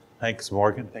Thanks,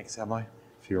 Morgan. Thanks, Emily.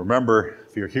 If you remember,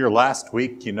 if you were here last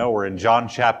week, you know we're in John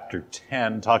chapter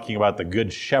 10 talking about the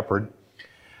Good Shepherd.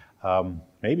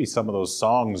 Maybe some of those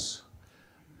songs,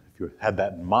 if you had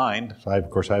that in mind, of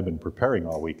course I've been preparing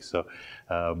all week, so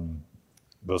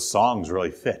those songs really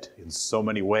fit in so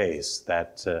many ways,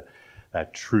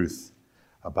 that truth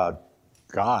about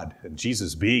God and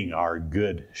Jesus being our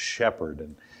Good Shepherd.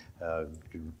 And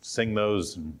sing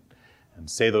those and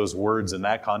say those words in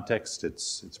that context,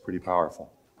 it's pretty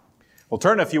powerful. Well,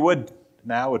 turn, if you would,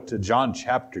 now to John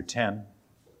chapter 10.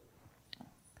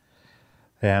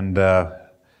 And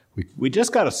we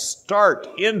just got to start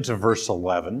into verse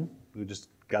 11. We just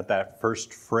got that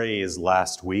first phrase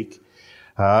last week.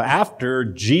 After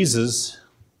Jesus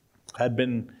had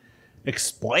been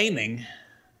explaining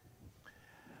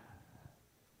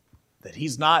that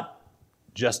he's not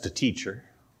just a teacher.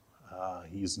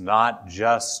 He's not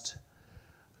just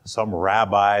some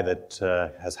rabbi that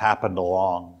has happened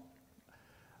along,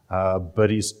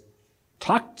 but he's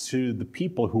talked to the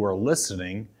people who are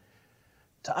listening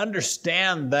to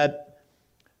understand that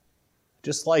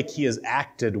just like he has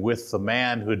acted with the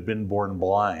man who had been born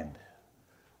blind,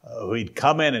 who he'd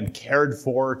come in and cared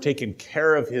for, taken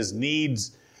care of his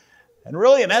needs, and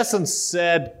really in essence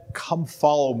said, "Come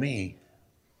follow me."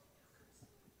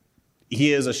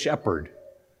 He is a shepherd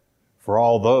for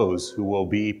all those who will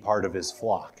be part of his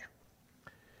flock.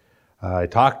 I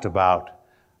talked about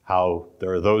how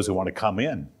there are those who want to come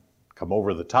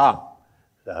over the top,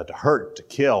 to hurt, to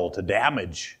kill, to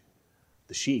damage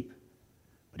the sheep.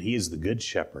 But he is the good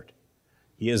shepherd.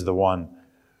 He is the one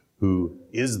who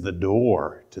is the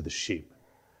door to the sheep.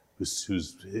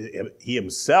 He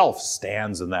himself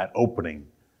stands in that opening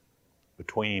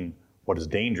between what is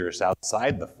dangerous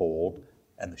outside the fold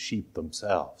and the sheep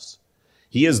themselves.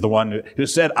 He is the one who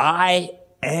said, "I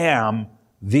am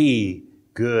the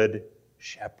good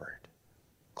shepherd,"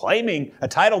 claiming a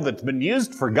title that's been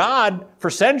used for God for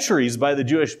centuries by the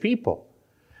Jewish people,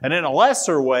 and in a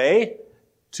lesser way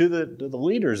to the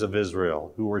leaders of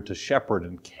Israel who were to shepherd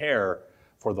and care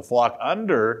for the flock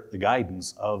under the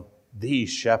guidance of the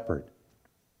shepherd.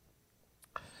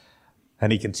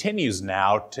 And he continues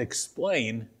now to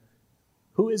explain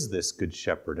who is this good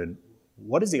shepherd and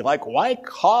what is he like? Why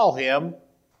call him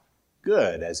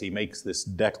good, as he makes this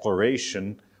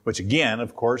declaration, which again,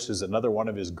 of course, is another one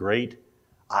of his great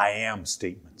I am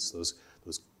statements. Those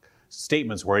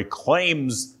statements where he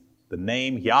claims the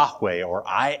name Yahweh or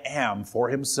I am for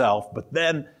himself, but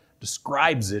then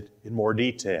describes it in more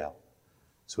detail.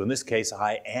 So in this case,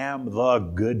 I am the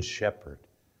good shepherd.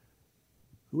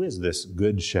 Who is this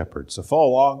good shepherd? So follow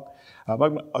along.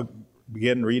 I'll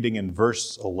begin reading in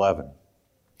verse 11.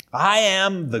 I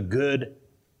am the good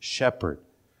shepherd.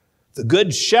 The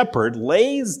good shepherd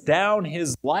lays down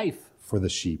his life for the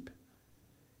sheep.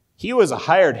 He who is a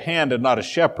hired hand and not a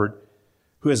shepherd,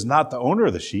 who is not the owner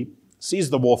of the sheep, sees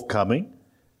the wolf coming,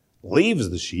 leaves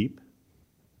the sheep,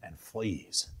 and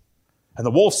flees. And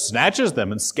the wolf snatches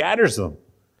them and scatters them.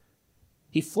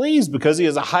 He flees because he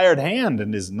is a hired hand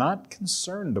and is not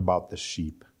concerned about the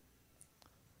sheep.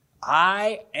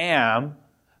 I am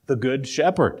the good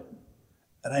shepherd,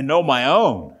 and I know my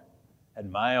own,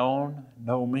 and my own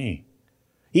know me.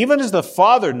 Even as the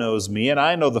Father knows me, and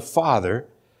I know the Father,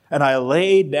 and I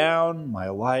lay down my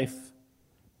life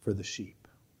for the sheep.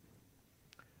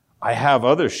 I have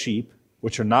other sheep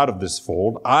which are not of this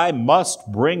fold. I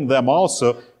must bring them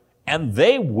also, and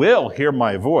they will hear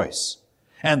my voice,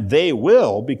 and they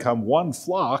will become one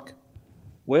flock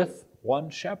with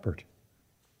one shepherd.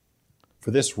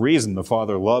 For this reason the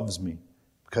Father loves me,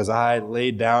 because I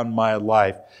lay down my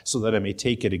life so that I may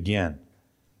take it again.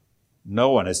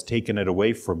 No one has taken it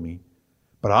away from me,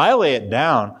 but I lay it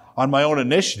down on my own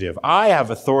initiative. I have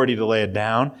authority to lay it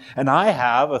down, and I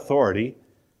have authority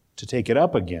to take it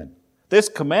up again. This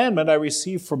commandment I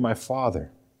received from my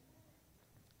Father.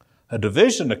 A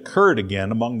division occurred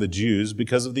again among the Jews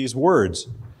because of these words.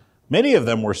 Many of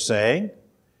them were saying,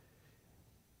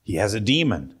 "He has a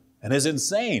demon and is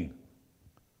insane.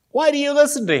 Why do you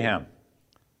listen to him?"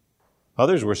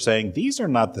 Others were saying, "These are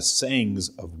not the sayings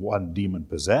of one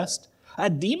demon-possessed. A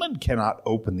demon cannot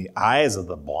open the eyes of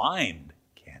the blind,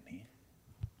 can he?"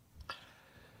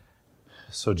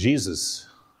 So Jesus,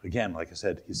 again, like I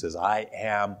said, he says, I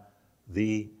am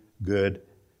the good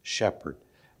shepherd.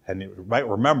 And you might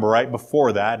remember right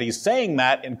before that, he's saying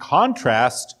that in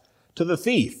contrast to the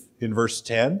thief in verse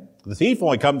 10. The thief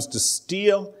only comes to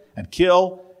steal and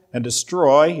kill and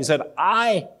destroy. He said,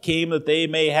 I came that they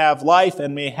may have life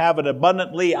and may have it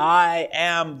abundantly. I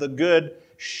am the good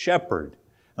shepherd.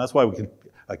 And that's why we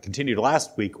continued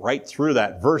last week right through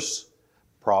that verse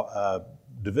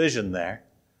division there.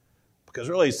 Because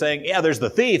really he's saying, yeah, there's the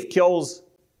thief, kills,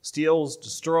 steals,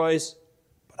 destroys,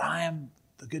 but I am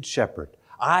the good shepherd.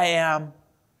 I am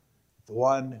the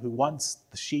one who wants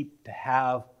the sheep to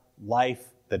have life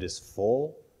that is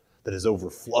full, that is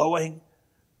overflowing,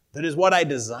 that is what I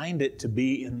designed it to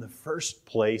be in the first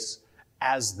place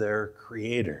as their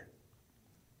creator.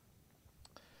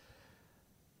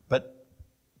 But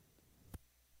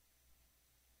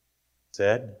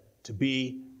said to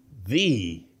be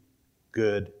the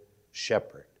good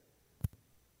shepherd.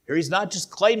 Here he's not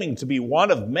just claiming to be one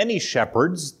of many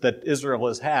shepherds that Israel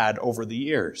has had over the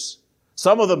years.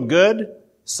 Some of them good,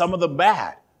 some of them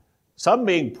bad. Some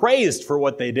being praised for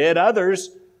what they did,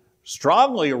 others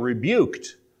strongly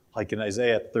rebuked, like in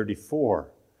Isaiah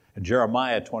 34 and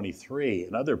Jeremiah 23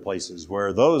 and other places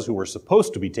where those who were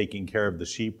supposed to be taking care of the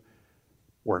sheep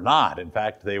were not. In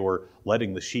fact, they were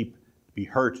letting the sheep be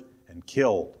hurt and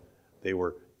killed. They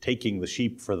were taking the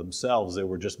sheep for themselves. They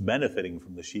were just benefiting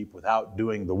from the sheep without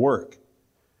doing the work.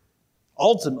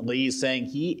 Ultimately, he's saying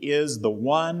he is the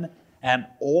one and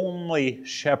only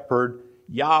shepherd,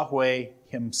 Yahweh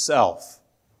himself,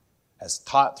 as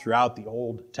taught throughout the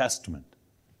Old Testament.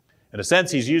 In a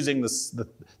sense, he's using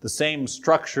the same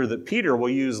structure that Peter will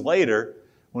use later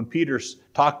when Peter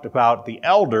talked about the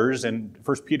elders in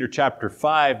 1 Peter chapter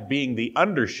 5 being the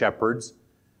under-shepherds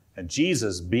and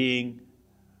Jesus being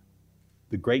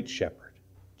the great shepherd,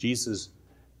 Jesus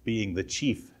being the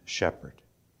chief shepherd.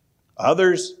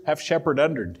 Others have shepherded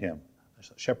under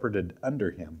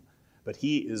him, but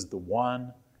he is the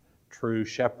one true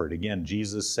shepherd. Again,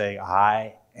 Jesus saying,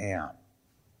 I am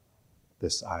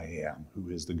this I am,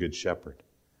 who is the good shepherd.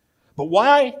 But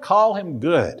why call him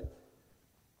good?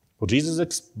 Well,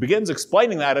 Jesus begins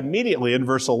explaining that immediately in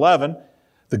verse 11.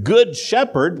 The good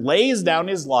shepherd lays down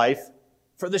his life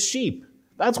for the sheep.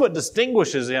 That's what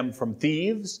distinguishes him from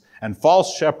thieves and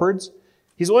false shepherds.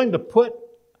 He's willing to put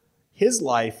his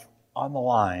life on the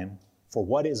line for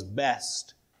what is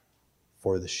best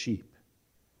for the sheep.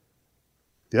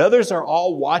 The others are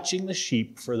all watching the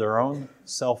sheep for their own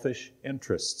selfish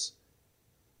interests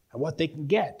and what they can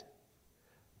get.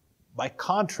 By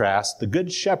contrast, the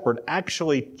good shepherd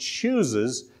actually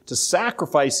chooses to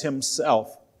sacrifice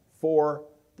himself for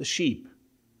the sheep.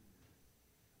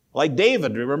 Like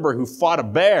David, remember, who fought a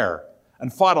bear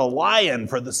and fought a lion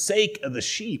for the sake of the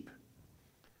sheep.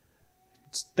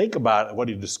 Let's think about what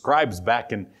he describes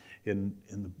back in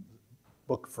the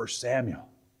book of 1 Samuel.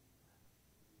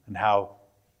 And how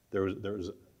there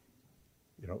was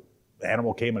the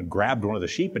animal came and grabbed one of the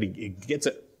sheep, and he gets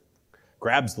it,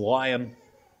 grabs the lion,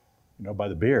 by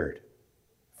the beard,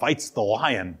 fights the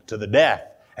lion to the death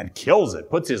and kills it,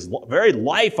 puts his very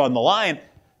life on the lion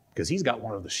because he's got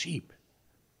one of the sheep.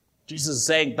 Jesus is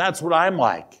saying, that's what I'm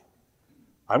like.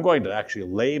 I'm going to actually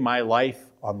lay my life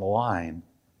on the line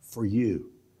for you.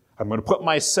 I'm going to put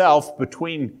myself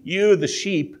between you, the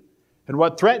sheep, and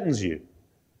what threatens you.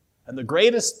 And the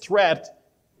greatest threat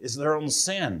is their own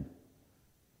sin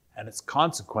and its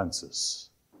consequences.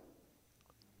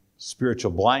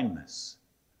 Spiritual blindness,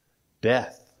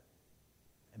 death,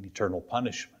 and eternal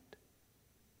punishment.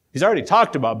 He's already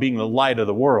talked about being the light of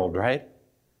the world, right?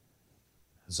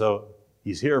 So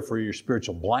he's here for your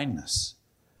spiritual blindness,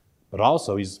 but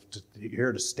also he's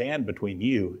here to stand between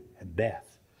you and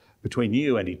death, between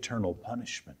you and eternal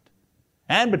punishment,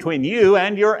 and between you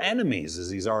and your enemies,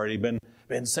 as he's already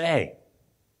been saying.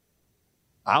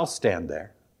 I'll stand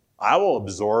there. I will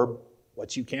absorb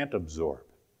what you can't absorb.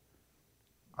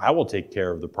 I will take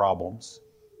care of the problems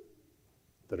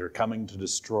that are coming to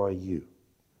destroy you.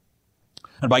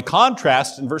 And by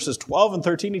contrast, in verses 12 and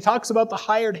 13, he talks about the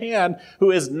hired hand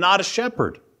who is not a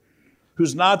shepherd,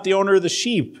 who's not the owner of the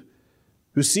sheep,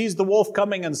 who sees the wolf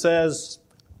coming and says,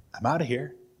 I'm out of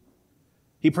here.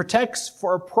 He protects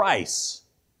for a price,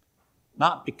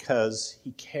 not because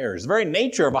he cares. The very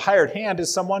nature of a hired hand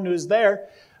is someone who is there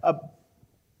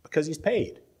because he's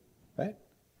paid, right?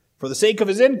 For the sake of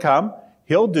his income,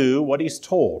 he'll do what he's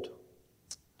told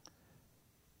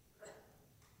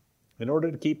in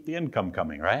order to keep the income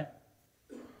coming, right?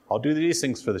 I'll do these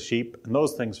things for the sheep and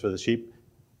those things for the sheep.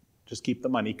 Just keep the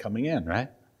money coming in, right?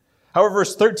 However,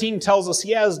 verse 13 tells us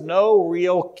he has no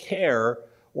real care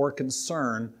or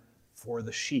concern for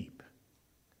the sheep.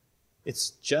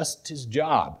 It's just his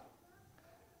job.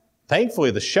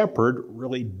 Thankfully, the shepherd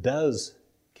really does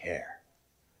care.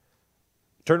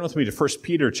 Turn with me to 1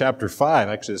 Peter chapter 5,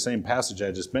 actually the same passage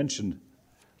I just mentioned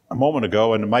a moment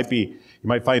ago, and you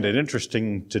might find it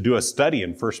interesting to do a study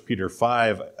in 1 Peter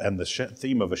 5 and the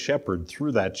theme of a shepherd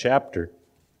through that chapter.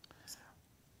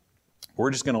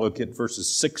 We're just going to look at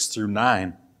verses 6 through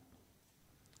 9.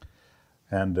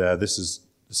 And this is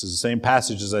This is the same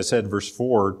passage as I said, verse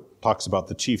 4 talks about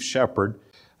the chief shepherd.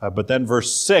 But then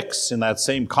verse 6 in that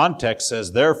same context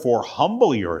says, therefore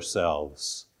humble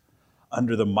yourselves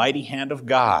under the mighty hand of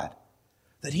God,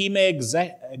 that he may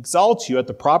exalt you at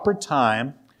the proper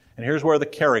time. And here's where the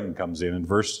caring comes in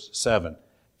verse 7.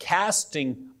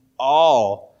 Casting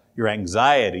all your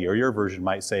anxiety, or your version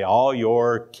might say all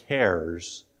your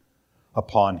cares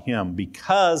upon him,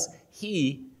 because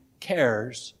he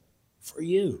cares for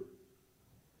you.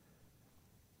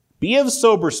 Be of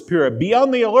sober spirit. Be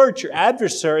on the alert. Your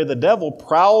adversary, the devil,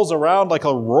 prowls around like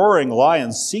a roaring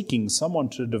lion seeking someone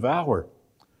to devour.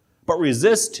 But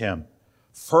resist him,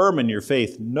 firm in your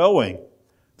faith, knowing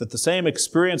that the same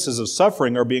experiences of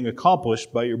suffering are being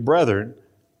accomplished by your brethren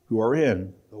who are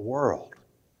in the world.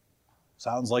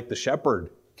 Sounds like the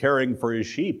shepherd caring for his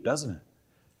sheep, doesn't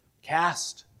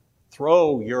it?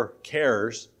 Throw your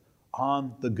cares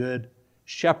on the good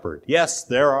shepherd. Yes,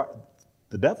 the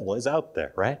devil is out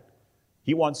there, right?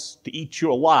 He wants to eat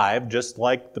you alive, just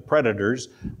like the predators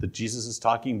that Jesus is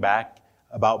talking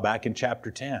about back in chapter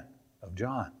 10 of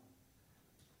John.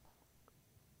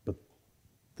 But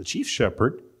the chief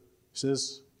shepherd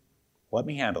says, let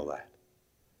me handle that.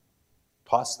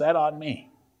 Toss that on me,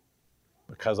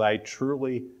 because I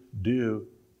truly do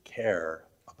care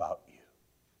about you.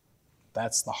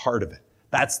 That's the heart of it.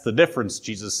 That's the difference,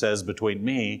 Jesus says, between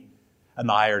me and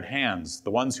the hired hands.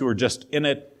 The ones who are just in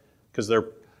it because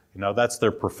that's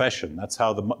their profession. That's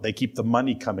how they keep the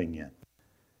money coming in.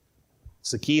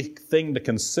 It's a key thing to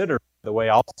consider, by the way,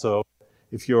 also,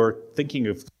 if you're thinking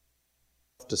of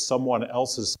to someone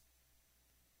else's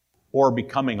or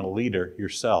becoming a leader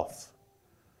yourself.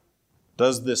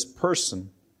 Does this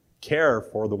person care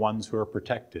for the ones who are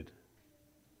protected?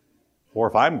 Or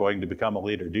if I'm going to become a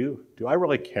leader, do I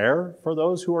really care for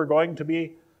those who are going to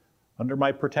be under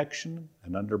my protection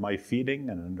and under my feeding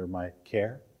and under my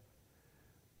care?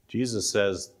 Jesus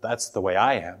says, that's the way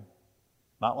I am,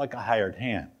 not like a hired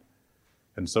hand.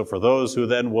 And so for those who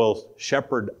then will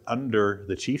shepherd under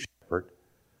the chief shepherd,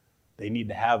 they need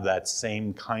to have that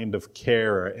same kind of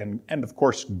care and of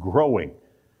course growing,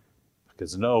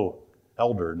 because no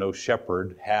elder, no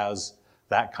shepherd has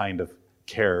that kind of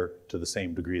care to the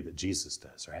same degree that Jesus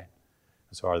does, right?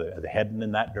 So are they heading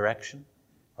in that direction?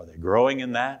 Are they growing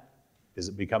in that? Is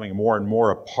it becoming more and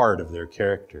more a part of their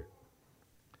character?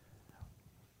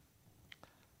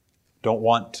 Don't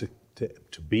want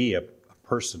to be a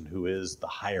person who is the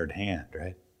hired hand,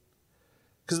 right?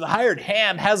 Because the hired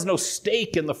hand has no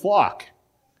stake in the flock.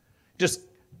 Just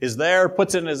is there,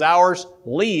 puts in his hours,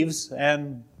 leaves,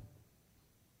 and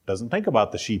doesn't think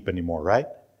about the sheep anymore, right?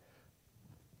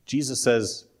 Jesus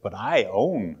says, but I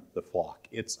own the flock.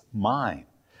 It's mine.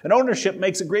 And ownership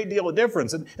makes a great deal of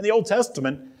difference. In the Old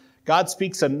Testament, God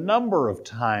speaks a number of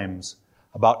times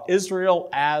about Israel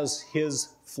as his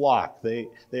flock.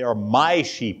 They are my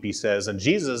sheep, he says, and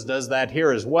Jesus does that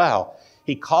here as well.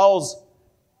 He calls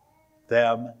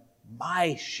them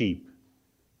my sheep.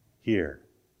 Hear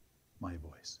my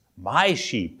voice. My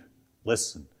sheep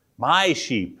listen. My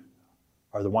sheep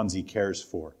are the ones he cares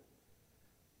for.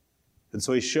 And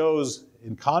so he shows,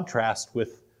 in contrast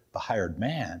with the hired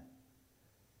man,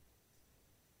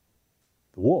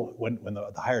 the wolf, when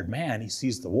the hired man, he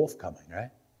sees the wolf coming,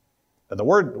 right? And the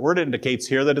word indicates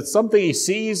here that it's something he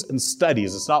sees and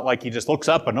studies. It's not like he just looks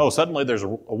up and, suddenly there's a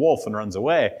wolf and runs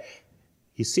away.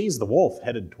 He sees the wolf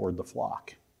headed toward the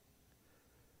flock.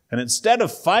 And instead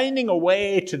of finding a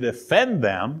way to defend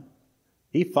them,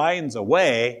 he finds a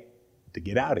way to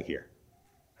get out of here.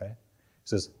 Okay? He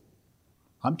says,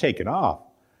 I'm taking off.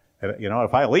 And,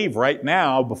 if I leave right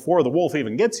now before the wolf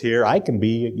even gets here, I can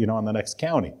be, in the next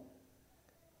county.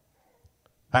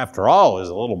 After all, is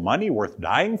a little money worth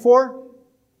dying for?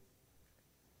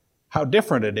 How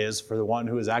different it is for the one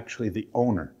who is actually the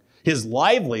owner. His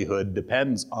livelihood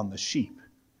depends on the sheep.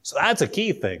 So that's a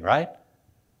key thing, right?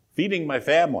 Feeding my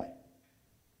family.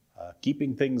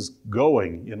 Keeping things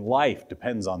going in life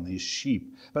depends on these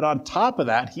sheep. But on top of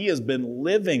that, he has been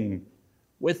living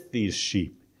with these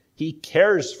sheep. He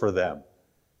cares for them.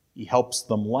 He helps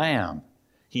them lamb.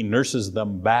 He nurses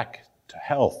them back to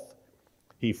health.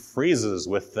 He freezes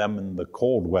with them in the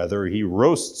cold weather. He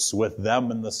roasts with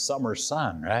them in the summer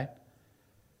sun, right?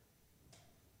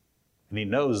 And he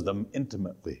knows them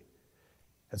intimately.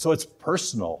 And so it's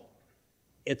personal.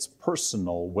 It's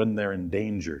personal when they're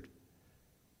endangered.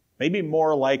 Maybe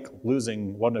more like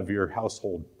losing one of your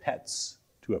household pets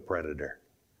to a predator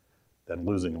than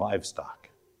losing livestock.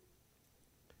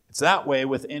 It's that way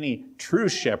with any true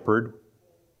shepherd,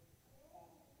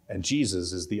 and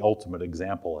Jesus is the ultimate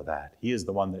example of that. He is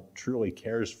the one that truly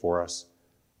cares for us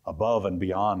above and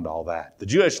beyond all that. The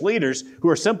Jewish leaders, who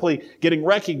are simply getting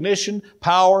recognition,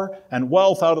 power, and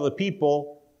wealth out of the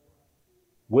people,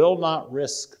 will not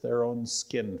risk their own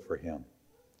skin for him.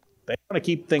 They want to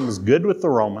keep things good with the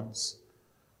Romans.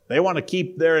 They want to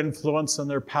keep their influence and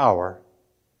their power.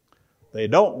 They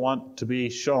don't want to be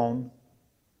shown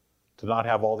to not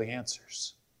have all the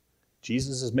answers.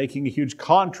 Jesus is making a huge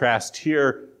contrast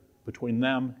here between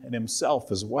them and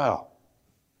himself as well.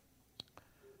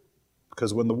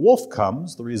 Because when the wolf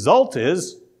comes, the result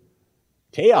is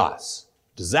chaos,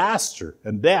 disaster,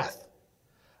 and death.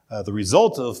 The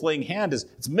result of the fleeing hand is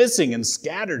it's missing and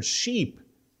scattered sheep,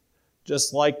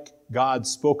 just like God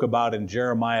spoke about in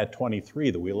Jeremiah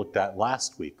 23 that we looked at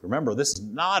last week. Remember, this is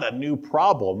not a new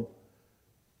problem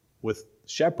with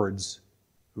shepherds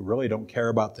who really don't care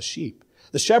about the sheep.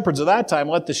 The shepherds of that time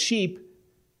let the sheep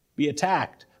be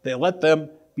attacked. They let them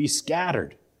be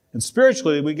scattered. And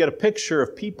spiritually, we get a picture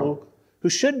of people who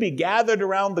should be gathered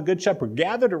around the Good Shepherd,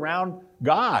 gathered around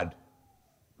God,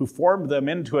 who formed them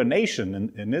into a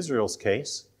nation in Israel's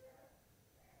case,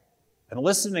 and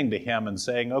listening to him and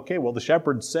saying, okay, well, the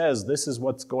shepherd says this is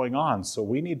what's going on, so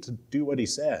we need to do what he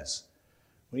says.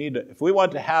 If we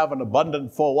want to have an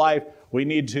abundant, full life, we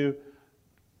need to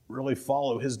really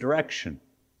follow his direction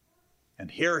and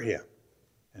hear him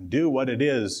and do what it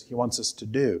is he wants us to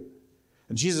do.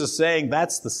 And Jesus is saying,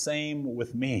 that's the same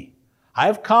with me.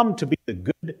 I've come to be the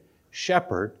good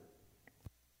shepherd,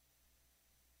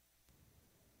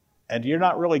 and you're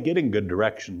not really getting good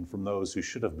direction from those who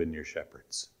should have been your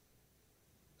shepherds.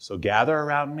 So gather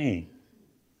around me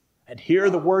and hear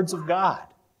the words of God.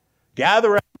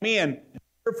 Gather around me and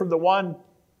hear from the one who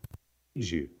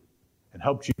leads you and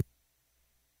helped you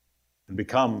and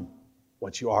become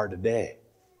what you are today.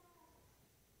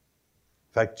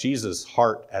 In fact, Jesus'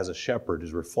 heart as a shepherd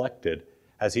is reflected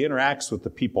as he interacts with the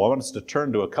people. I want us to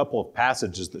turn to a couple of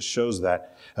passages that shows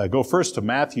that. Go first to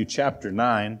Matthew chapter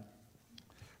 9,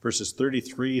 verses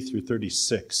 33 through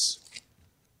 36.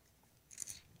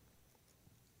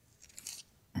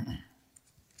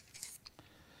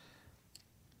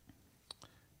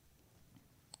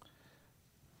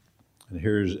 And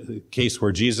here's a case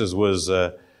where Jesus was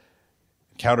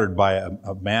encountered by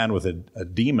a man with a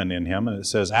demon in him. And it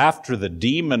says, after the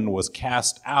demon was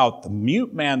cast out, the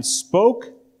mute man spoke,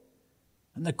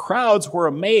 and the crowds were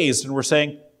amazed and were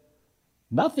saying,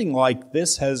 nothing like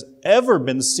this has ever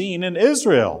been seen in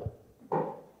Israel.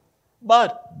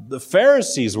 But the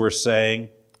Pharisees were saying,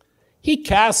 he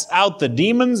casts out the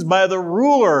demons by the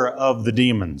ruler of the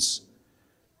demons.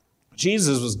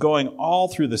 Jesus was going all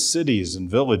through the cities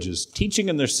and villages, teaching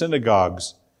in their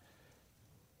synagogues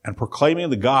and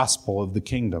proclaiming the gospel of the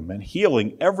kingdom and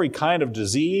healing every kind of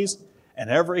disease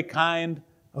and every kind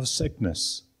of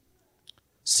sickness.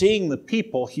 Seeing the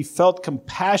people, he felt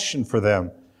compassion for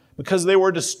them because they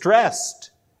were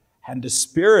distressed and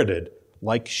dispirited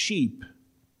like sheep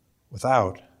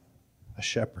without a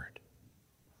shepherd.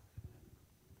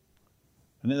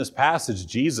 And in this passage,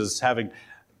 Jesus, having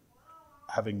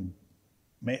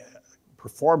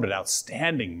performed an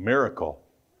outstanding miracle,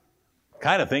 the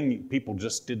kind of thing people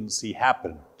just didn't see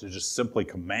happen, to just simply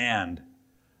command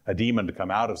a demon to come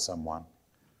out of someone.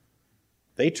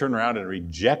 They turn around and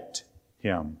reject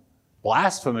him,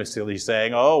 blasphemously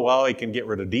saying, oh, well, he can get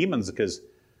rid of demons because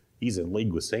he's in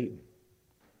league with Satan.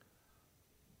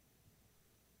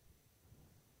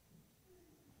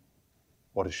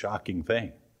 What a shocking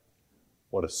thing.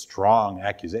 What a strong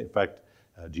accusation. In fact,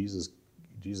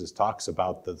 Jesus talks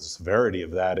about the severity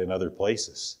of that in other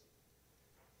places.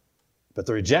 But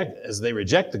as they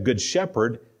reject the Good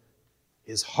Shepherd,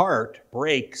 his heart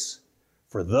breaks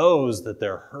for those that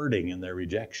they're hurting in their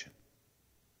rejection.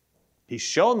 He's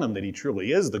shown them that he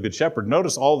truly is the Good Shepherd.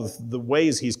 Notice all the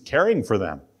ways he's caring for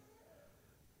them.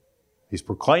 He's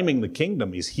proclaiming the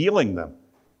kingdom. He's healing them.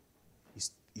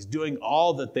 He's doing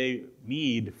all that they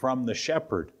need from the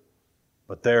shepherd.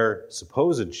 But their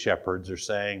supposed shepherds are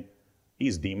saying,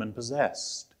 he's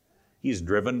demon-possessed. He's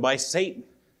driven by Satan.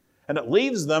 And it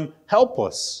leaves them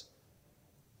helpless.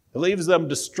 It leaves them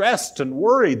distressed and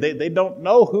worried. They don't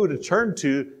know who to turn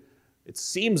to. It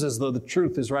seems as though the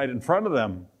truth is right in front of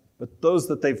them. But those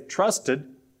that they've trusted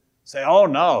say, oh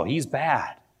no, he's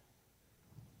bad.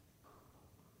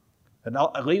 And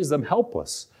it leaves them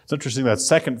helpless. It's interesting, that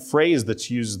second phrase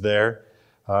that's used there,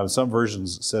 some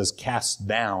versions says cast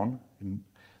down,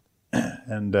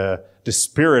 and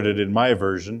dispirited in my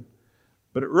version,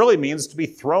 but it really means to be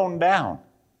thrown down,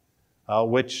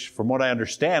 which, from what I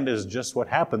understand, is just what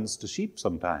happens to sheep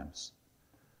sometimes.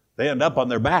 They end up on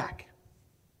their back,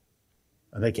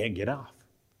 and they can't get off.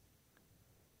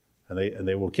 and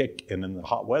they will kick, and in the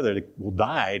hot weather they will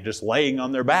die just laying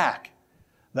on their back.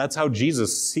 That's how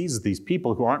Jesus sees these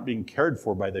people who aren't being cared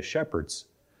for by the shepherds.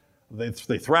 They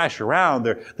thrash around,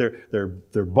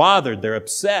 they're bothered, they're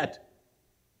upset,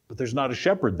 but there's not a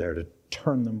shepherd there to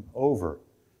turn them over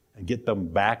and get them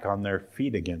back on their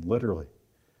feet again, literally.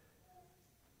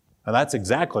 And that's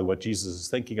exactly what Jesus is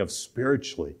thinking of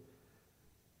spiritually.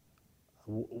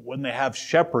 When they have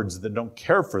shepherds that don't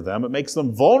care for them, it makes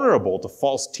them vulnerable to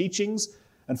false teachings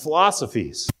and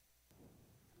philosophies.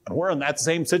 And we're in that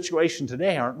same situation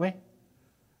today, aren't we?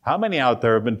 How many out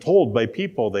there have been told by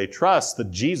people they trust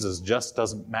that Jesus just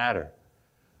doesn't matter?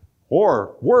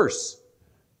 Or worse,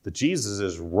 that Jesus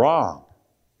is wrong.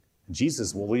 And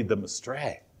Jesus will lead them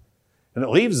astray. And it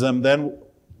leaves them then,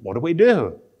 what do we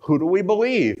do? Who do we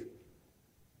believe?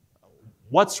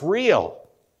 What's real?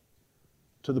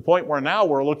 To the point where now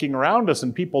we're looking around us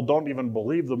and people don't even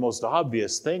believe the most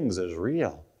obvious things as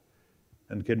real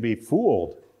and can be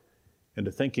fooled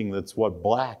into thinking that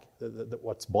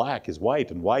what's black is white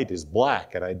and white is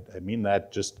black. And I mean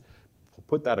that, just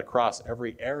put that across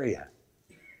every area.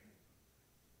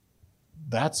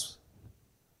 That's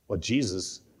what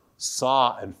Jesus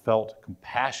saw and felt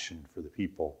compassion for the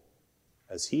people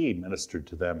as he ministered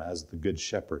to them as the Good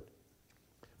Shepherd.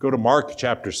 Go to Mark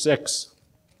chapter 6.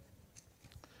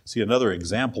 See another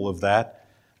example of that.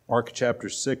 Mark chapter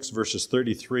 6, verses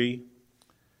 33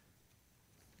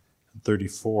 and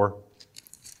 34.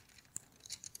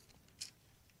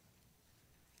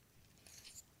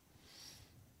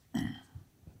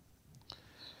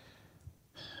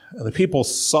 And the people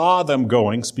saw them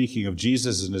going, speaking of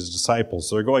Jesus and his disciples.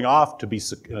 So they're going off to be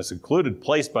in a secluded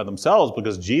place by themselves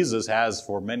because Jesus has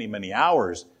for many, many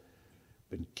hours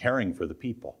been caring for the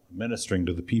people, ministering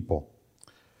to the people.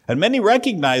 And many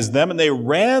recognized them, and they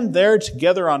ran there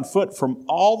together on foot from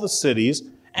all the cities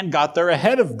and got there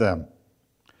ahead of them.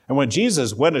 And when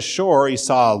Jesus went ashore, he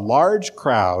saw a large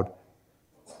crowd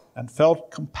and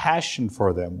felt compassion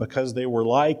for them because they were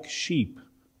like sheep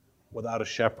without a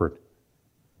shepherd.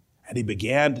 And he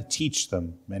began to teach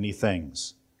them many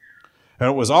things.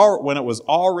 And when it was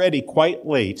already quite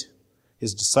late,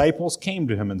 his disciples came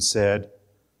to him and said,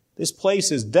 "This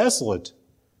place is desolate."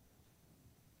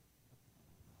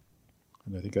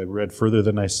 And I think I read further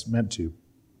than I meant to.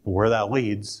 But where that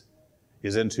leads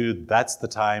is into, that's the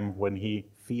time when he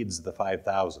feeds the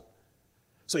 5,000.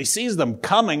 So he sees them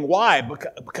coming. Why?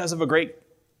 Because of a great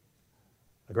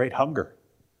hunger.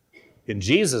 In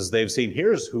Jesus, they've seen,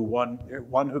 here's one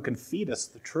who can feed us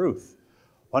the truth,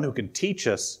 one who can teach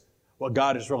us what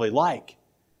God is really like.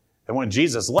 And when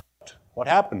Jesus left, what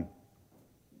happened?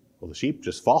 Well, the sheep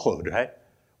just followed, right?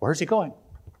 Where's he going?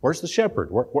 Where's the shepherd?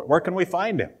 Where can we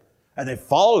find him? And they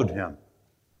followed him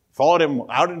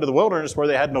out into the wilderness where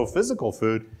they had no physical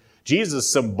food.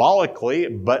 Jesus symbolically,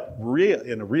 but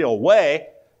in a real way,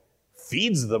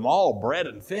 feeds them all bread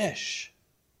and fish,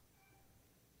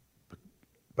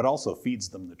 but also feeds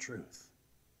them the truth.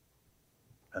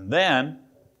 And then,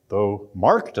 though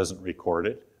Mark doesn't record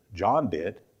it, John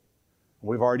did.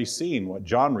 We've already seen what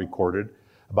John recorded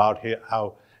about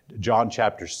how John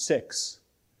chapter 6,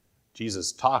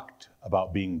 Jesus talked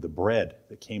about being the bread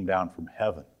that came down from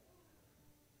heaven,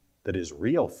 that is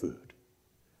real food.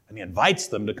 And he invites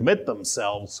them to commit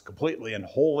themselves completely and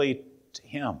wholly to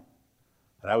him.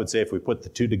 And I would say if we put the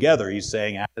two together, he's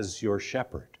saying, as your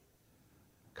shepherd,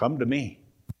 come to me,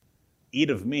 eat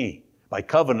of me, by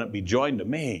covenant be joined to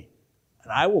me,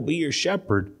 and I will be your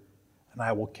shepherd, and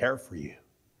I will care for you.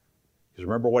 Because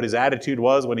remember what his attitude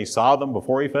was when he saw them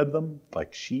before he fed them?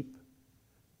 Like sheep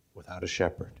without a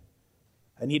shepherd.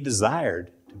 And he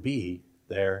desired to be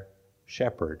their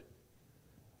shepherd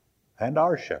and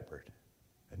our shepherd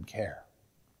and care.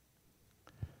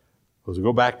 As we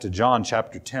go back to John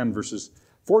chapter 10, verses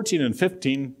 14 and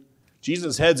 15,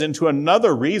 Jesus heads into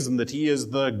another reason that he is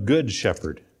the good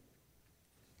shepherd.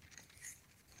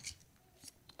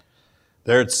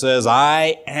 There it says,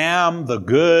 I am the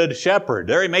good shepherd.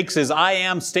 There he makes his I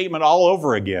am statement all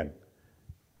over again.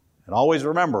 And always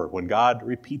remember, when God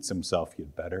repeats himself,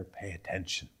 you'd better pay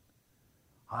attention.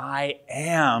 I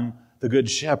am the good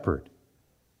shepherd.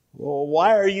 Well,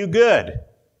 why are you good?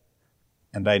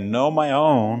 And I know my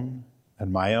own,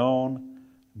 and my own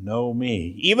know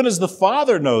me. Even as the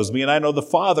Father knows me, and I know the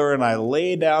Father, and I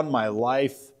lay down my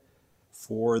life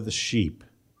for the sheep.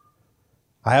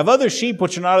 I have other sheep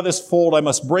which are not of this fold. I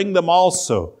must bring them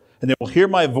also, and they will hear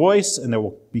my voice, and they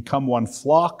will become one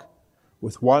flock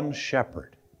with one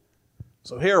shepherd.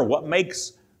 So here, what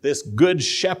makes this good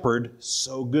shepherd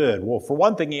so good? Well, for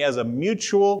one thing, he has a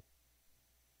mutual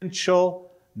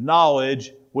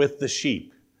knowledge with the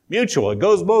sheep. Mutual, it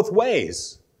goes both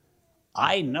ways.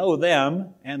 I know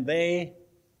them and they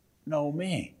know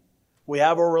me. We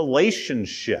have a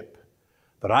relationship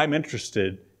that I'm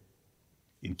interested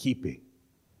in keeping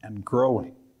and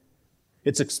growing.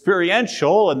 It's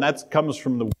experiential, and that comes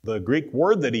from the Greek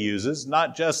word that he uses,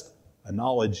 not just a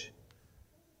knowledge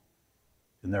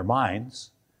in their minds,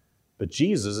 but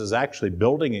Jesus is actually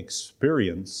building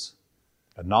experience,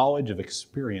 a knowledge of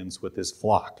experience with his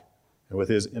flock and with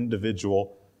his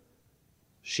individual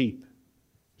sheep.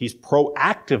 He's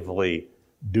proactively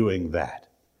doing that.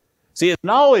 See, his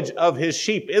knowledge of his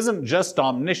sheep isn't just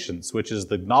omniscience, which is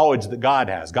the knowledge that God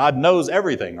has. God knows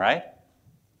everything, right?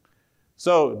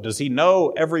 So, does he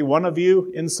know every one of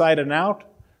you inside and out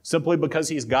simply because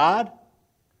he's God?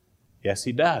 Yes,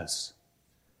 he does.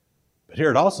 But here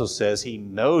it also says he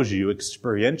knows you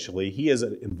experientially. He is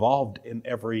involved in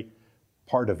every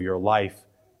part of your life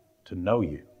to know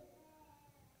you.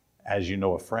 As you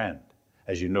know a friend,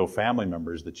 as you know family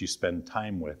members that you spend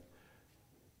time with,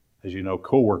 as you know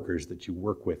coworkers that you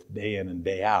work with day in and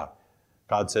day out.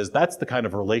 God says that's the kind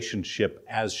of relationship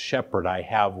as shepherd I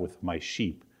have with my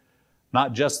sheep.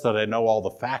 Not just that I know all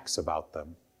the facts about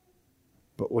them,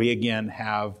 but we again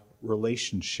have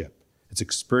relationship. It's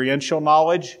experiential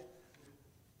knowledge,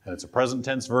 and it's a present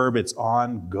tense verb. It's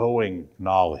ongoing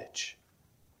knowledge.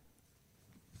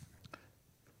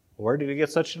 Where did he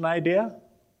get such an idea?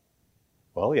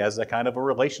 Well, he has that kind of a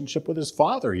relationship with his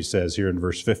Father, he says here in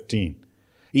verse 15.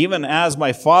 Even as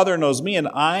my Father knows me and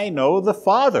I know the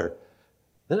Father.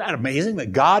 Isn't that amazing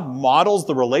that God models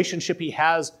the relationship he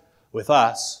has with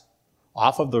us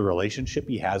off of the relationship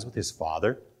he has with his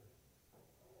Father?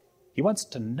 He wants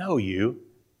to know you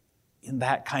in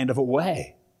that kind of a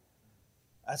way.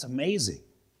 That's amazing.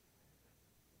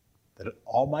 That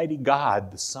Almighty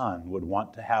God, the Son, would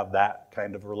want to have that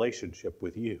kind of relationship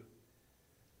with you.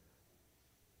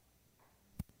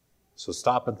 So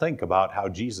stop and think about how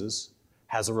Jesus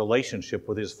has a relationship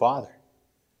with his Father.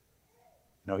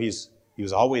 You know, he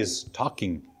was always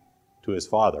talking to his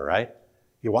Father, right?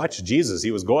 You watch Jesus.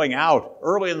 He was going out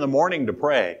early in the morning to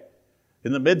pray.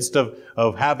 In the midst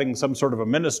of having some sort of a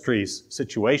ministry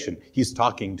situation, he's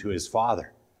talking to his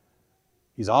Father.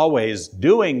 He's always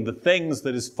doing the things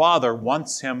that his Father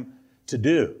wants him to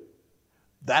do.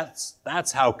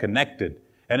 That's how connected.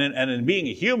 And in being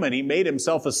a human, he made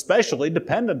himself especially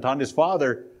dependent on his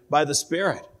Father by the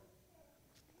Spirit.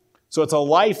 So it's a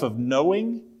life of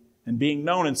knowing and being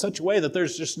known in such a way that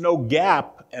there's just no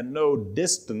gap and no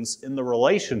distance in the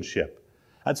relationship.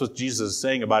 That's what Jesus is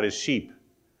saying about his sheep.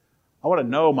 I want to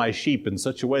know my sheep in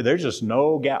such a way there's just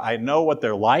no gap. I know what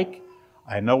they're like.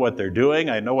 I know what they're doing.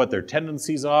 I know what their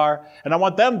tendencies are. And I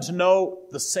want them to know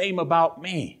the same about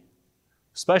me,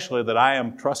 especially that I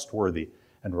am trustworthy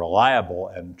and reliable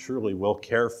and truly will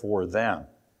care for them.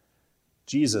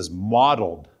 Jesus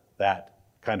modeled that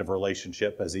kind of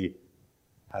relationship as he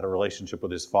had a relationship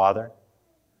with his Father.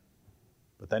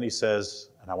 But then he says,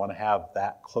 and I want to have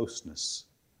that closeness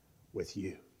with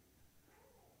you.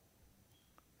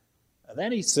 And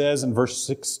then he says in verse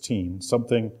 16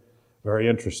 something very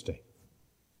interesting.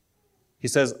 He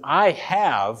says, I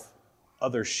have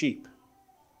other sheep,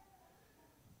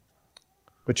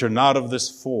 which are not of this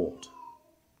fold.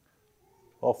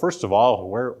 Well, first of all,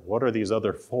 what are these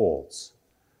other folds?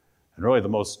 And really the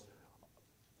most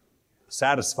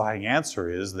satisfying answer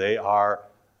is they are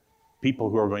people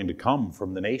who are going to come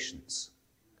from the nations,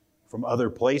 from other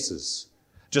places.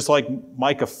 Just like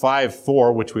Micah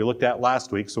 5:4, which we looked at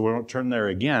last week, so we won't turn there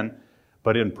again.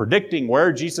 But in predicting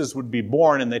where Jesus would be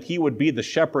born and that he would be the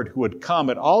shepherd who would come,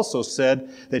 it also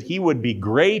said that he would be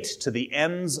great to the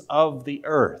ends of the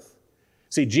earth.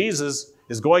 See, Jesus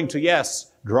is going to,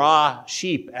 yes, draw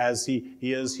sheep as he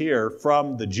is here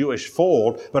from the Jewish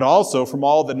fold, but also from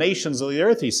all the nations of the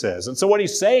earth, he says. And so what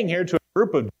he's saying here to a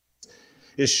group of Jews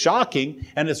is shocking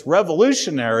and it's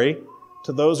revolutionary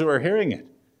to those who are hearing it.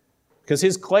 Because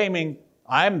he's claiming,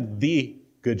 I'm the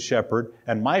good shepherd,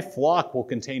 and my flock will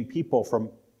contain people from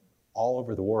all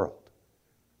over the world,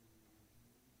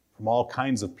 from all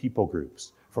kinds of people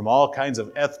groups, from all kinds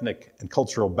of ethnic and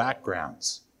cultural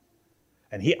backgrounds.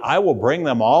 And I will bring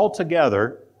them all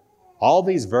together, all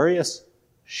these various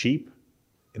sheep,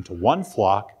 into one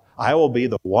flock. I will be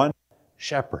the one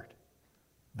shepherd.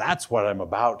 That's what I'm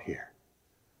about here.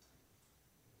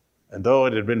 And though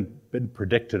it had been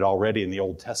predicted already in the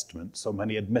Old Testament, so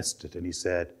many had missed it. And he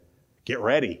said, get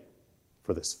ready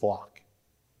for this flock.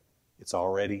 It's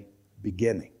already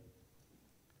beginning.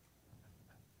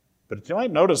 But you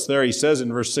might notice there he says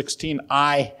in verse 16,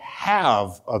 I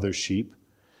have other sheep,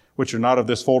 which are not of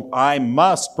this fold. I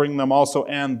must bring them also,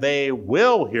 and they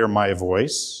will hear my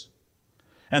voice,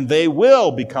 and they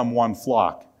will become one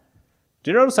flock.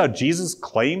 Do you notice how Jesus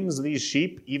claims these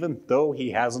sheep even though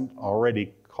he hasn't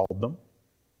already called them?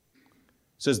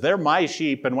 He says, they're my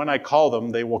sheep, and when I call them,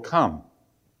 they will come.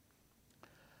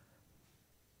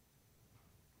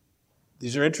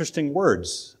 These are interesting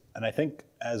words, and I think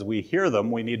as we hear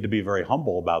them, we need to be very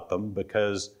humble about them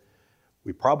because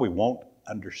we probably won't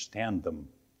understand them.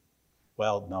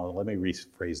 Well, no, let me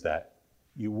rephrase that.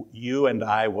 You and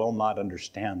I will not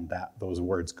understand those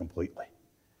words completely.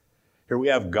 Here we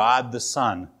have God the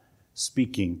Son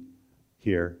speaking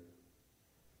here.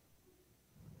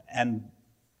 And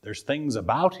there's things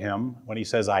about him when he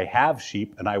says, I have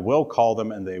sheep and I will call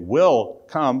them and they will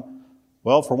come.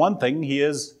 Well, for one thing, he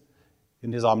is,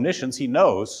 in his omniscience, he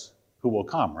knows who will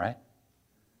come, right?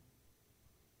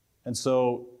 And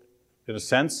so, in a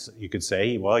sense, you could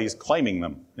say, well, he's claiming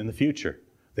them in the future.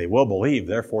 They will believe,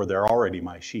 therefore they're already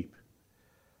my sheep.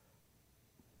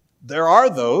 There are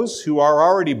those who are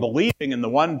already believing in the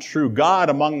one true God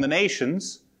among the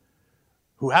nations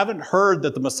who haven't heard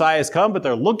that the Messiah has come, but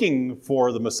they're looking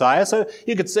for the Messiah. So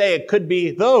you could say it could be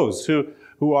those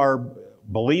who are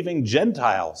believing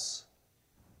Gentiles.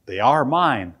 They are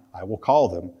mine. I will call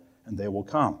them, and they will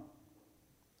come.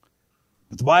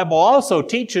 But the Bible also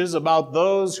teaches about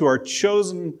those who are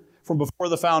chosen from before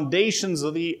the foundations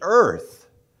of the earth.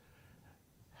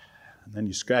 And then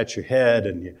you scratch your head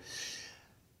and you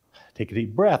take a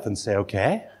deep breath and say,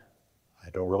 okay, I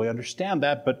don't really understand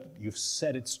that, but you've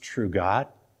said it's true, God.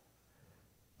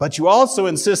 But you also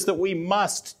insist that we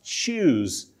must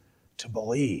choose to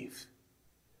believe,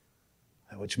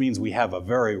 which means we have a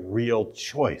very real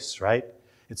choice, right?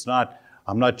 It's not,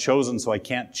 I'm not chosen, so I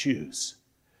can't choose.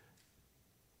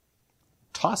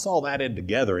 Toss all that in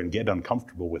together and get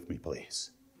uncomfortable with me,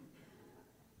 please.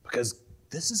 Because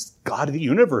this is God of the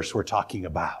universe we're talking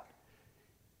about.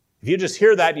 If you just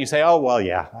hear that and you say, oh, well,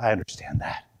 yeah, I understand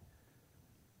that.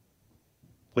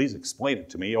 Please explain it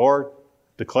to me, or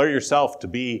declare yourself to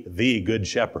be the Good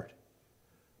Shepherd.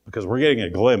 Because we're getting a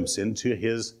glimpse into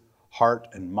his heart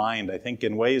and mind, I think,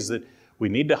 in ways that we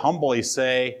need to humbly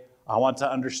say, I want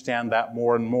to understand that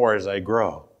more and more as I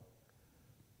grow.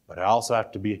 But I also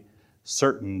have to be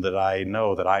certain that I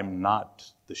know that I'm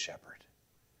not the shepherd.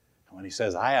 And when he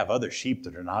says, I have other sheep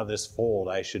that are not of this fold,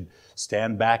 I should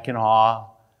stand back in awe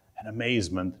and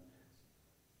amazement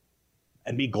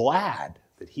and be glad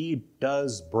that he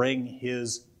does bring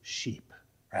his sheep,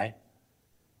 right?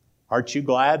 Aren't you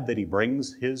glad that he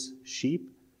brings his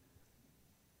sheep?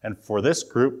 And for this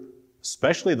group,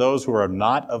 especially those who are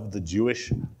not of the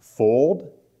Jewish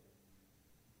fold,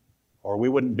 or we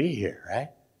wouldn't be here, right?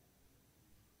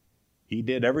 He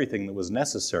did everything that was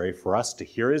necessary for us to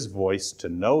hear his voice, to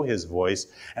know his voice,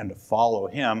 and to follow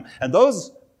him. And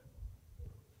those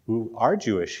who are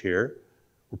Jewish here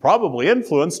were probably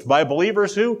influenced by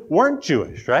believers who weren't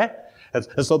Jewish, right?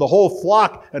 And so the whole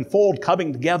flock and fold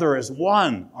coming together as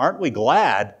one. Aren't we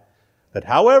glad that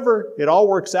however it all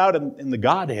works out in the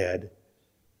Godhead,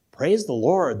 praise the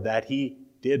Lord that he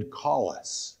did call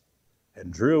us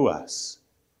and drew us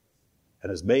and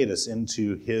has made us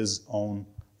into his own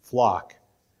flock.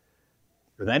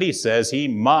 And then he says he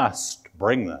must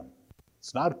bring them.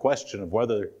 It's not a question of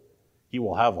whether he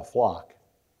will have a flock.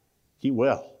 He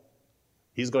will.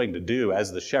 He's going to do,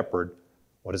 as the shepherd,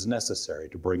 what is necessary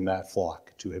to bring that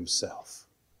flock to himself.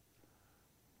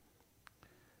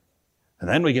 And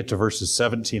then we get to verses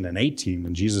 17 and 18,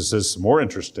 and Jesus says some more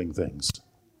interesting things.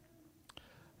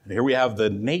 And here we have the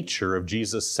nature of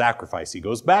Jesus' sacrifice. He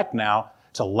goes back now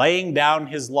to laying down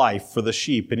his life for the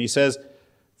sheep, and he says,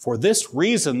 for this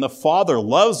reason the Father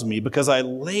loves me, because I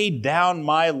laid down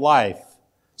my life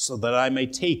so that I may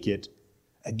take it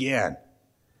again.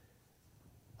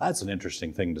 That's an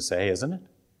interesting thing to say, isn't it?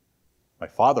 My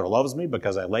Father loves me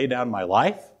because I lay down my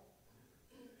life?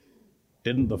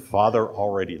 Didn't the Father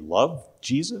already love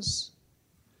Jesus?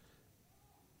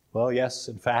 Well, yes,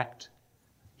 in fact,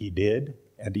 he did,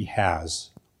 and he has.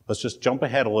 Let's just jump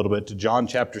ahead a little bit to John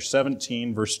chapter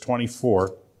 17, verse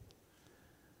 24.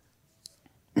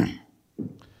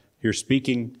 Here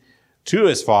speaking to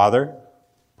his Father,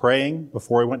 praying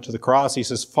before he went to the cross, he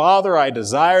says, Father, I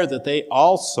desire that they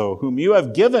also, whom you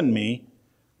have given me,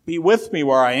 be with me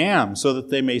where I am, so that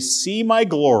they may see my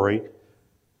glory,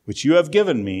 which you have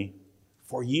given me,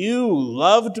 for you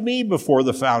loved me before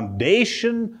the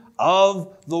foundation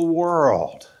of the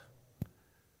world.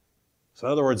 So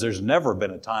in other words, there's never been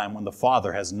a time when the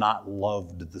Father has not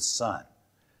loved the Son.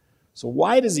 So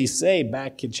why does he say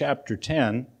back in chapter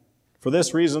 10, for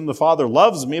this reason the Father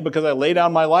loves me, because I lay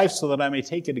down my life so that I may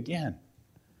take it again?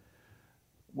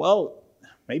 Well,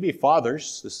 maybe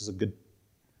fathers, this is a good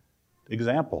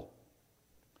example.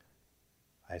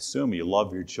 I assume you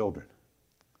love your children.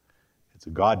 It's a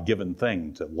God-given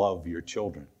thing to love your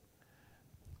children.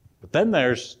 But then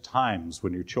there's times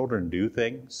when your children do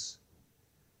things,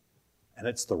 and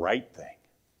it's the right thing.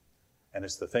 And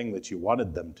it's the thing that you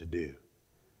wanted them to do.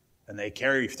 And they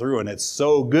carry through, and it's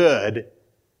so good.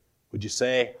 Would you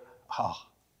say,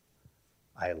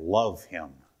 I love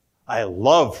him. I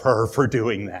love her for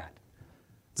doing that.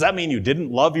 Does that mean you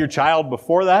didn't love your child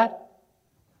before that?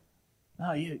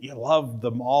 No, you loved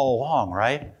them all along,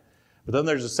 right? But then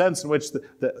there's a sense in which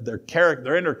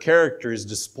their inner character is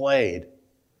displayed.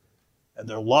 And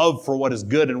their love for what is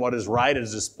good and what is right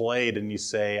is displayed, and you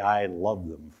say, I love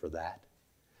them for that.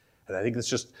 And I think that's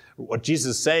just what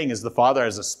Jesus is saying is the Father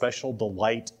has a special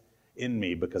delight in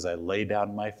me because I lay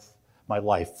down my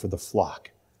life for the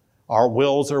flock. Our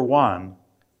wills are one,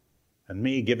 and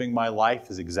me giving my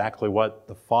life is exactly what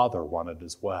the Father wanted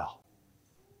as well.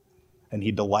 And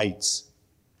he delights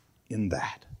in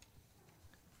that.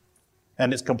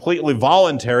 And it's completely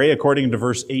voluntary, according to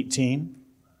verse 18.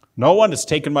 No one has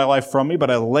taken my life from me,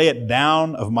 but I lay it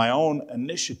down of my own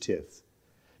initiative.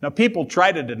 Now, people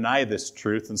try to deny this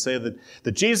truth and say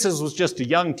that Jesus was just a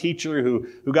young teacher who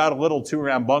got a little too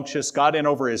rambunctious, got in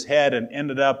over his head, and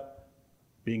ended up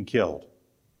being killed.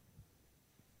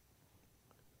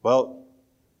 Well,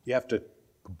 you have to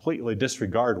completely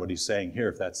disregard what he's saying here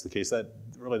if that's the case.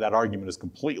 That argument is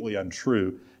completely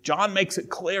untrue. John makes it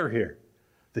clear here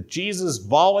that Jesus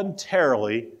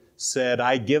voluntarily said,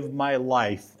 I give my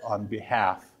life on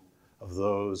behalf of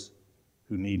those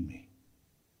who need me,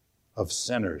 of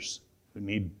sinners who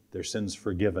need their sins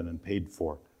forgiven and paid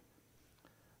for.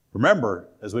 Remember,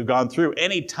 as we've gone through,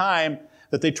 any time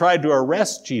that they tried to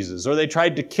arrest Jesus or they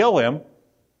tried to kill him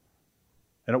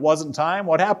and it wasn't time,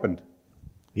 what happened?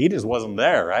 He just wasn't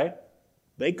there, right?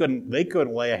 They couldn't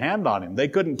lay a hand on him. They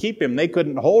couldn't keep him. They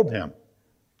couldn't hold him.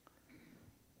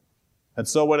 And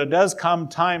so when it does come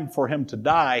time for him to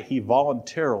die, he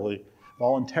voluntarily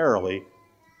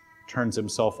turns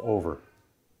himself over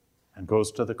and goes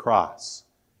to the cross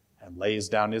and lays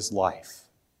down his life.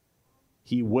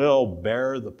 He will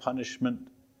bear the punishment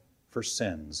for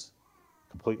sins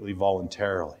completely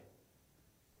voluntarily.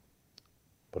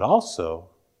 But also,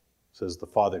 says the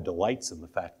Father delights in the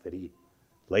fact that he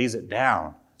lays it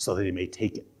down so that he may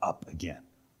take it up again.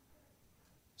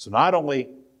 So not only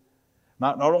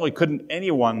couldn't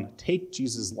anyone take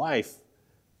Jesus' life,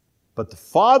 but the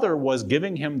Father was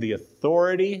giving him the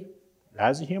authority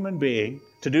as a human being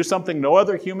to do something no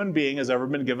other human being has ever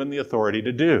been given the authority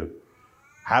to do.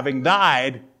 Having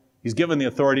died, he's given the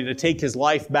authority to take his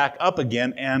life back up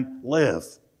again and live.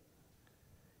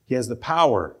 He has the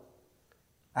power,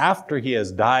 after he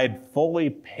has died, fully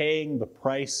paying the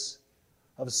price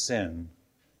of sin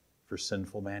for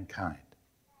sinful mankind.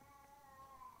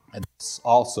 And this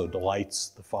also delights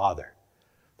the Father,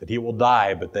 that he will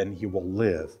die, but then he will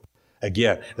live.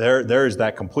 Again, there is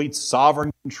that complete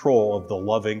sovereign control of the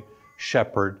loving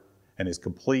shepherd and his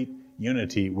complete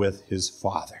unity with his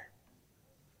Father.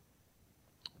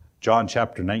 John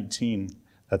chapter 19,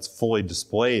 that's fully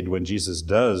displayed when Jesus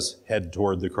does head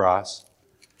toward the cross.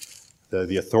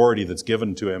 The authority that's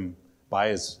given to him by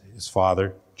his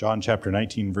Father. John chapter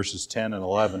 19, verses 10 and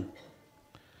 11.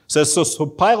 Says, So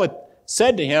Pilate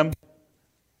said to him,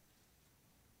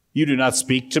 You do not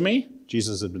speak to me?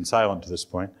 Jesus had been silent to this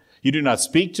point. You do not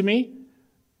speak to me?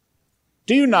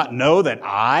 Do you not know that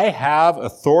I have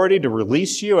authority to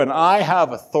release you and I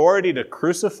have authority to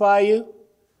crucify you?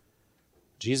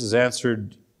 Jesus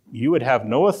answered, You would have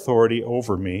no authority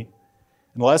over me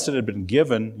unless it had been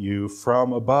given you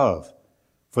from above.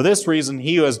 For this reason,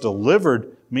 he who has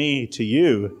delivered me to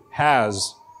you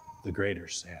has the greater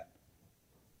sin.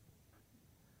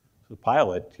 So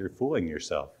Pilate, you're fooling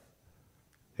yourself.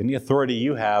 Any authority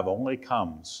you have only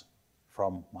comes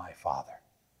from my Father.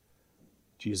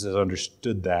 Jesus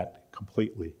understood that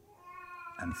completely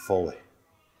and fully.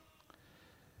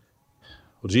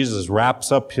 Well, Jesus wraps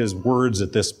up his words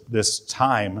at this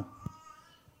time,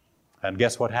 and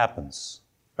guess what happens?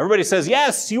 Everybody says,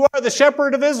 yes, you are the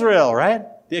shepherd of Israel, right?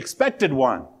 The expected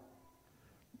one.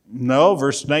 No,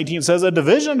 verse 19 says a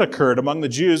division occurred among the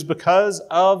Jews because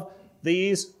of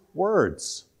these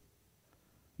words.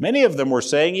 Many of them were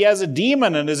saying, he has a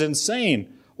demon and is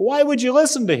insane. Why would you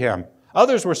listen to him?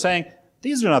 Others were saying,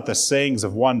 these are not the sayings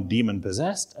of one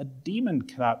demon-possessed. A demon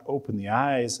cannot open the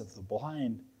eyes of the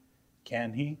blind,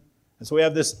 can he? And so we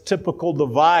have this typical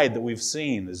divide that we've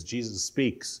seen as Jesus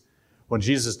speaks, when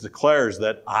Jesus declares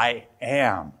that I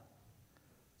am.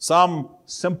 Some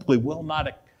simply will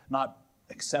not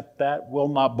accept that, will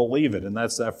not believe it, and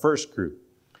that's that first group.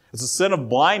 It's a sin of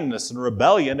blindness and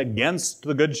rebellion against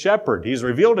the Good Shepherd. He's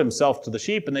revealed himself to the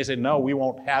sheep, and they say, no, we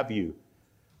won't have you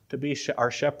to be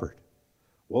our shepherd.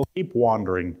 We'll keep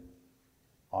wandering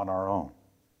on our own.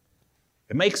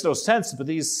 It makes no sense, but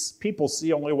these people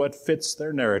see only what fits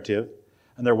their narrative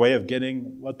and their way of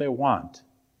getting what they want.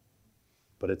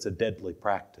 But it's a deadly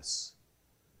practice.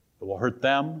 It will hurt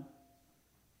them,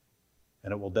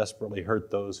 and it will desperately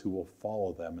hurt those who will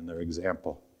follow them in their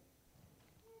example.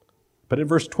 But in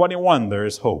verse 21, there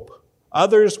is hope.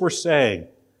 Others were saying,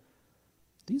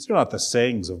 these are not the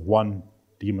sayings of one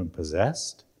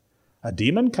demon-possessed. A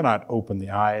demon cannot open the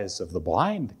eyes of the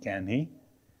blind, can he?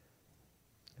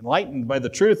 Enlightened by the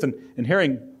truth and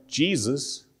hearing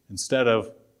Jesus, instead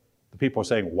of the people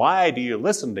saying, why do you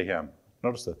listen to him?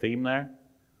 Notice the theme there?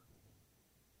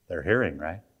 They're hearing,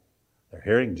 right? They're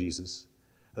hearing Jesus.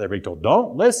 They're being told,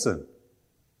 don't listen.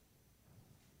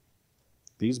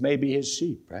 These may be his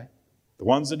sheep, right? The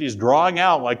ones that he's drawing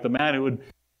out, like the man who had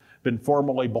been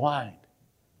formerly blind.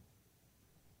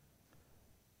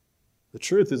 The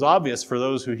truth is obvious for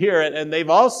those who hear it, and they've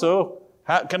also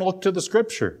can look to the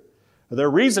Scripture. Their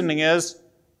reasoning is,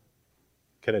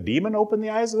 can a demon open the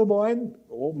eyes of the blind?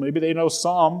 Well, maybe they know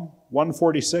Psalm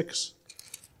 146,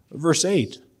 verse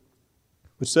 8,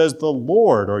 which says, the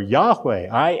Lord, or Yahweh,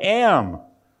 I am,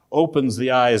 opens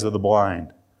the eyes of the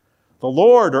blind. The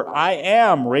Lord, or I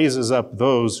am, raises up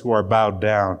those who are bowed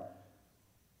down.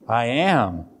 I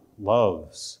am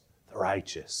loves the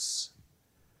righteous.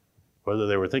 Whether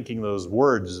they were thinking those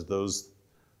words, those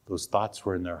thoughts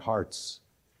were in their hearts.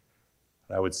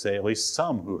 I would say at least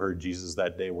some who heard Jesus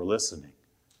that day were listening,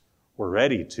 were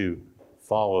ready to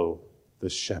follow the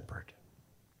shepherd.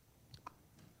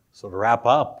 So to wrap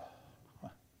up,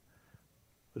 I'll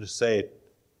just say,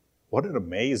 what an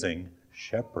amazing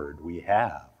shepherd we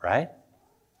have, right?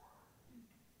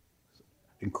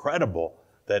 Incredible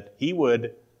that he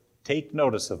would take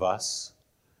notice of us,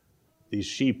 these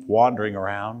sheep wandering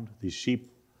around, these sheep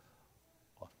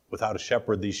without a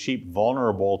shepherd, these sheep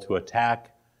vulnerable to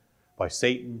attack by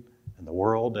Satan and the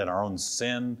world and our own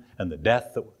sin and the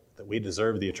death that we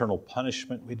deserve, the eternal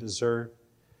punishment we deserve,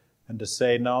 and to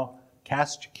say, no,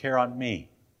 cast your care on me.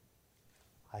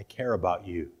 I care about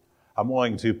you. I'm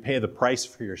willing to pay the price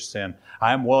for your sin.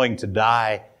 I'm willing to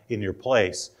die in your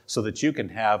place so that you can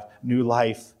have new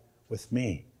life with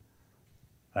me.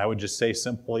 And I would just say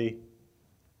simply,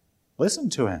 listen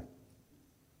to him.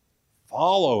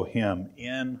 Follow him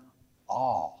in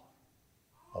all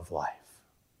of life.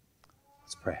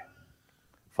 Let's pray.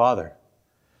 Father,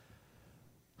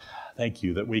 thank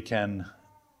you that we can,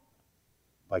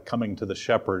 by coming to the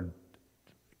shepherd,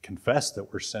 confess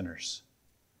that we're sinners.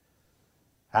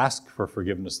 Ask for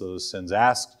forgiveness of those sins.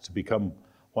 Ask to become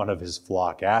one of his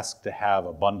flock. Ask to have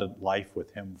abundant life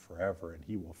with him forever, and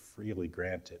he will freely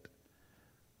grant it.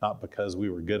 Not because we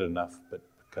were good enough, but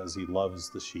because he loves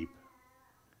the sheep.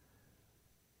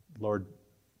 Lord,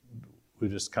 we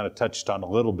just kind of touched on a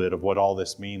little bit of what all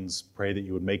this means. Pray that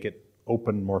you would make it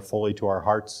open more fully to our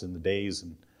hearts in the days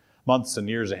and months and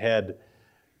years ahead.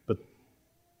 But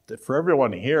that for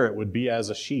everyone here, it would be as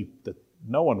a sheep, that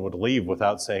no one would leave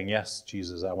without saying, yes,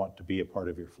 Jesus, I want to be a part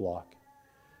of your flock.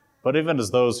 But even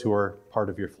as those who are part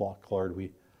of your flock, Lord,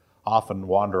 we often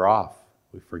wander off.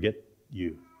 We forget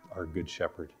you, our good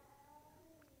shepherd.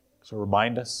 So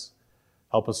remind us,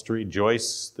 help us to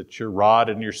rejoice that your rod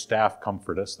and your staff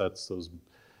comfort us. That's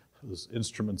those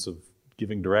instruments of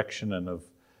giving direction and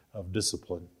of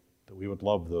discipline, that we would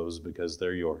love those because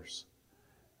they're yours.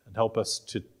 And help us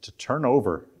to turn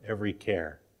over every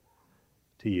care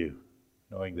to you,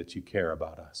 knowing that you care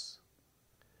about us.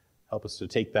 Help us to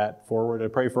take that forward. I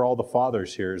pray for all the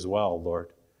fathers here as well,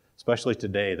 Lord, especially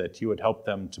today, that you would help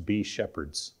them to be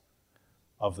shepherds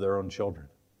of their own children,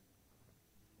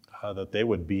 that they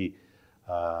would be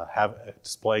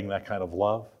displaying that kind of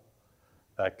love,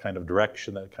 that kind of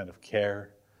direction, that kind of care,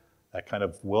 that kind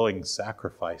of willing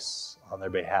sacrifice on their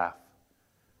behalf,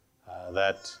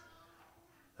 that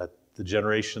the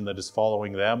generation that is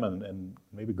following them and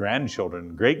maybe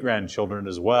grandchildren, great-grandchildren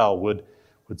as well would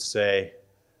say,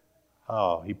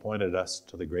 oh, he pointed us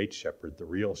to the great shepherd, the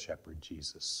real shepherd,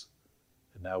 Jesus.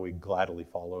 And now we gladly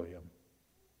follow him.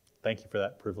 Thank you for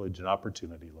that privilege and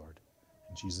opportunity, Lord.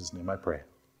 In Jesus' name I pray.